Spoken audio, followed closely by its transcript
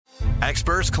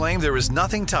Experts claim there is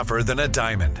nothing tougher than a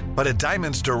diamond. But at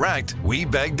Diamonds Direct, we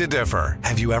beg to differ.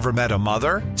 Have you ever met a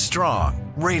mother?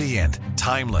 Strong, radiant,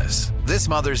 timeless. This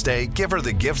Mother's Day, give her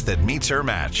the gift that meets her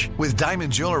match. With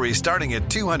diamond jewelry starting at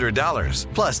 $200.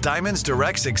 Plus Diamonds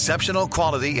Direct's exceptional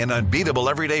quality and unbeatable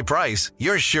everyday price,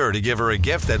 you're sure to give her a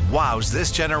gift that wows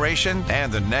this generation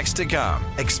and the next to come.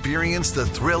 Experience the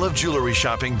thrill of jewelry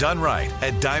shopping done right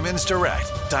at Diamonds Direct.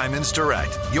 Diamonds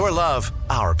Direct. Your love,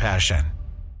 our passion.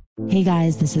 Hey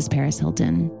guys, this is Paris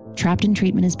Hilton. Trapped in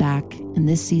Treatment is back, and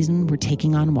this season we're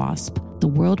taking on WASP, the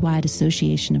Worldwide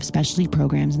Association of Specialty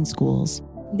Programs and Schools.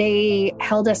 They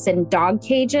held us in dog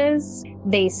cages.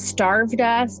 They starved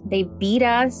us. They beat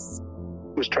us.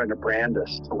 Was trying to brand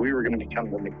us. So we were going to become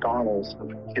the McDonald's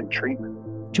of kid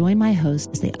treatment. Join my hosts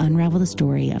as they unravel the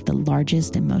story of the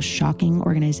largest and most shocking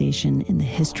organization in the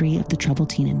history of the troubled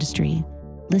teen industry.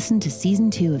 Listen to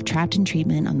Season 2 of Trapped in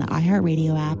Treatment on the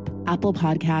iHeartRadio app, Apple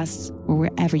Podcasts, or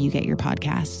wherever you get your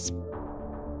podcasts.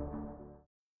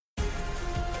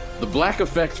 The Black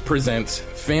Effect presents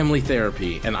Family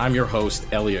Therapy, and I'm your host,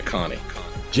 Elliot Connie.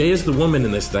 Jay is the woman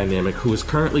in this dynamic who is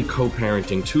currently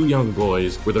co-parenting 2 young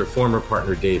boys with her former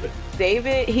partner, David.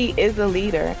 David, he is a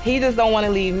leader. He just don't want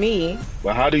to leave me.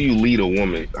 But how do you lead a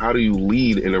woman? How do you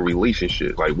lead in a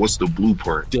relationship? Like, what's the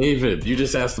blueprint? David, you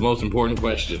just asked the most important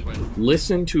question.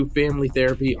 Listen to Family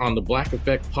Therapy on the Black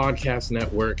Effect Podcast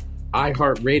Network,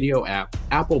 iHeartRadio app,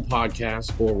 Apple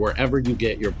Podcasts, or wherever you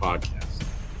get your podcasts.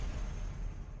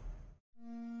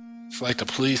 It's like the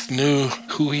police knew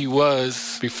who he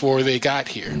was before they got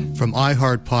here. From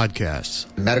iHeart Podcasts.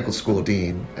 The medical school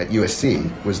dean at USC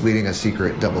was leading a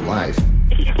secret double life.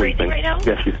 Is he breathing right now?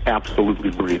 Yes, he's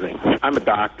absolutely breathing. I'm a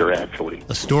doctor, actually.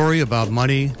 A story about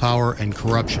money, power, and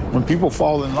corruption. When people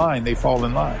fall in line, they fall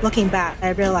in line. Looking back, I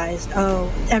realized,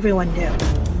 everyone knew.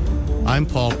 I'm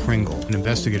Paul Pringle, an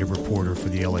investigative reporter for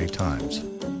the LA Times.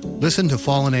 Listen to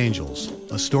Fallen Angels,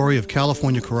 a story of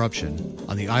California corruption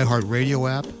on the iHeartRadio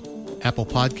app, Apple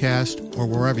Podcast, or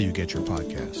wherever you get your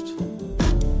podcasts.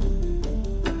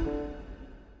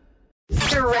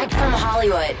 Direct from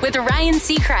Hollywood with Ryan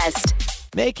Seacrest.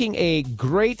 Making a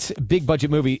great big-budget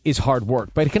movie is hard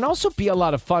work, but it can also be a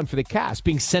lot of fun for the cast,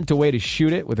 being sent away to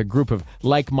shoot it with a group of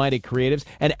like-minded creatives.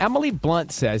 And Emily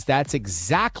Blunt says that's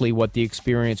exactly what the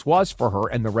experience was for her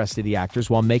and the rest of the actors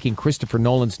while making Christopher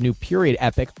Nolan's new period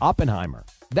epic, Oppenheimer.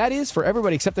 That is for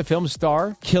everybody except the film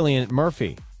star, Cillian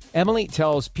Murphy. Emily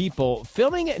tells people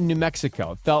filming in New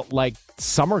Mexico felt like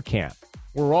summer camp.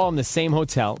 We're all in the same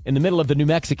hotel in the middle of the New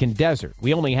Mexican desert.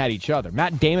 We only had each other.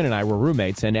 Matt Damon and I were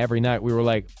roommates, and every night we were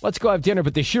like, let's go have dinner.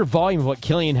 But the sheer volume of what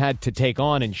Cillian had to take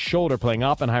on and shoulder playing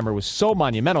Oppenheimer was so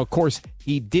monumental. Of course,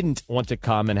 he didn't want to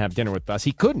come and have dinner with us.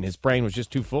 He couldn't. His brain was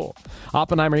just too full.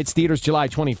 Oppenheimer hits theaters July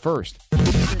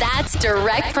 21st. That's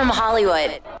direct from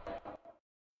Hollywood.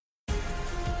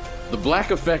 The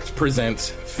Black Effect presents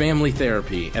Family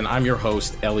Therapy, and I'm your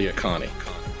host, Elliot Connie.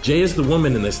 Jay is the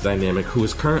woman in this dynamic who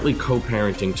is currently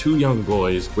co-parenting 2 young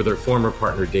boys with her former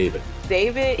partner, David.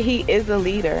 David, he is a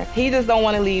leader. He just don't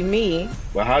want to leave me.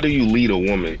 But how do you lead a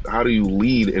woman? How do you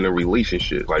lead in a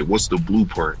relationship? Like, what's the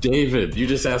blueprint? David, you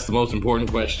just asked the most important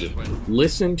question.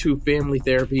 Listen to Family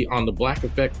Therapy on the Black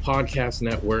Effect Podcast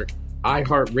Network,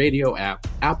 iHeartRadio app,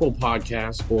 Apple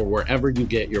Podcasts, or wherever you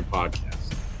get your podcasts.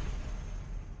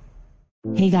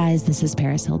 Hey guys, this is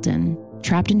Paris Hilton.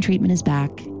 Trapped in Treatment is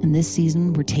back, and this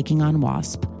season we're taking on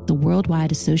WASP, the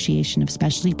Worldwide Association of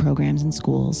Specialty Programs and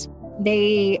Schools.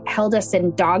 They held us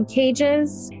in dog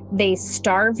cages. They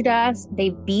starved us.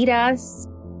 They beat us.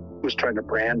 Was trying to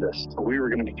brand us. So we were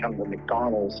going to become the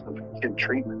McDonald's of kid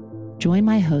treatment. Join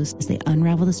my hosts as they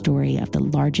unravel the story of the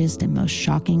largest and most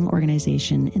shocking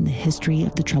organization in the history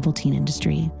of the troubled teen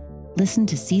industry. Listen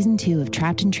to Season 2 of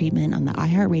Trapped in Treatment on the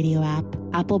iHeartRadio app,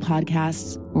 Apple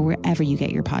Podcasts, or wherever you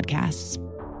get your podcasts.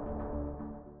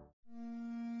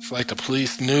 It's like the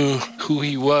police knew who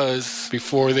he was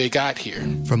before they got here.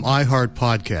 From iHeart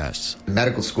Podcasts. The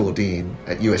medical school dean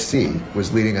at USC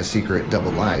was leading a secret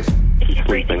double life. Is he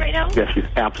breathing right now? Yes, he's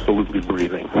absolutely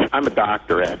breathing. I'm a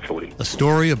doctor, actually. A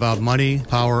story about money,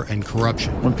 power, and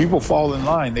corruption. When people fall in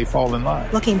line, they fall in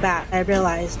line. Looking back, I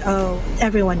realized,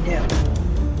 everyone knew.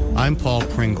 I'm Paul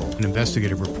Pringle, an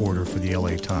investigative reporter for the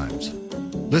LA Times.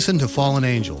 Listen to Fallen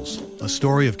Angels, a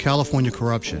story of California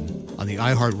corruption on the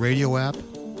iHeartRadio app,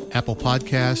 Apple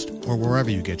Podcast, or wherever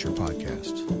you get your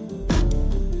podcasts.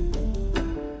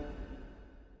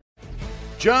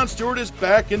 Jon Stewart is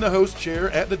back in the host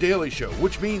chair at The Daily Show,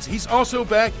 which means he's also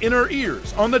back in our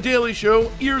ears on The Daily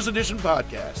Show Ears Edition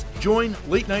podcast. Join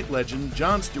late-night legend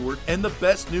Jon Stewart and the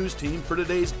best news team for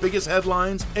today's biggest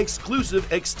headlines,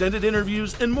 exclusive extended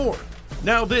interviews, and more.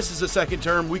 Now this is a second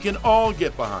term we can all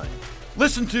get behind.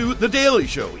 Listen to The Daily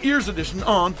Show, Ears Edition,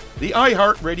 on the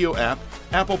iHeartRadio app,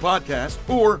 Apple Podcast,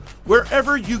 or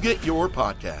wherever you get your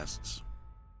podcasts.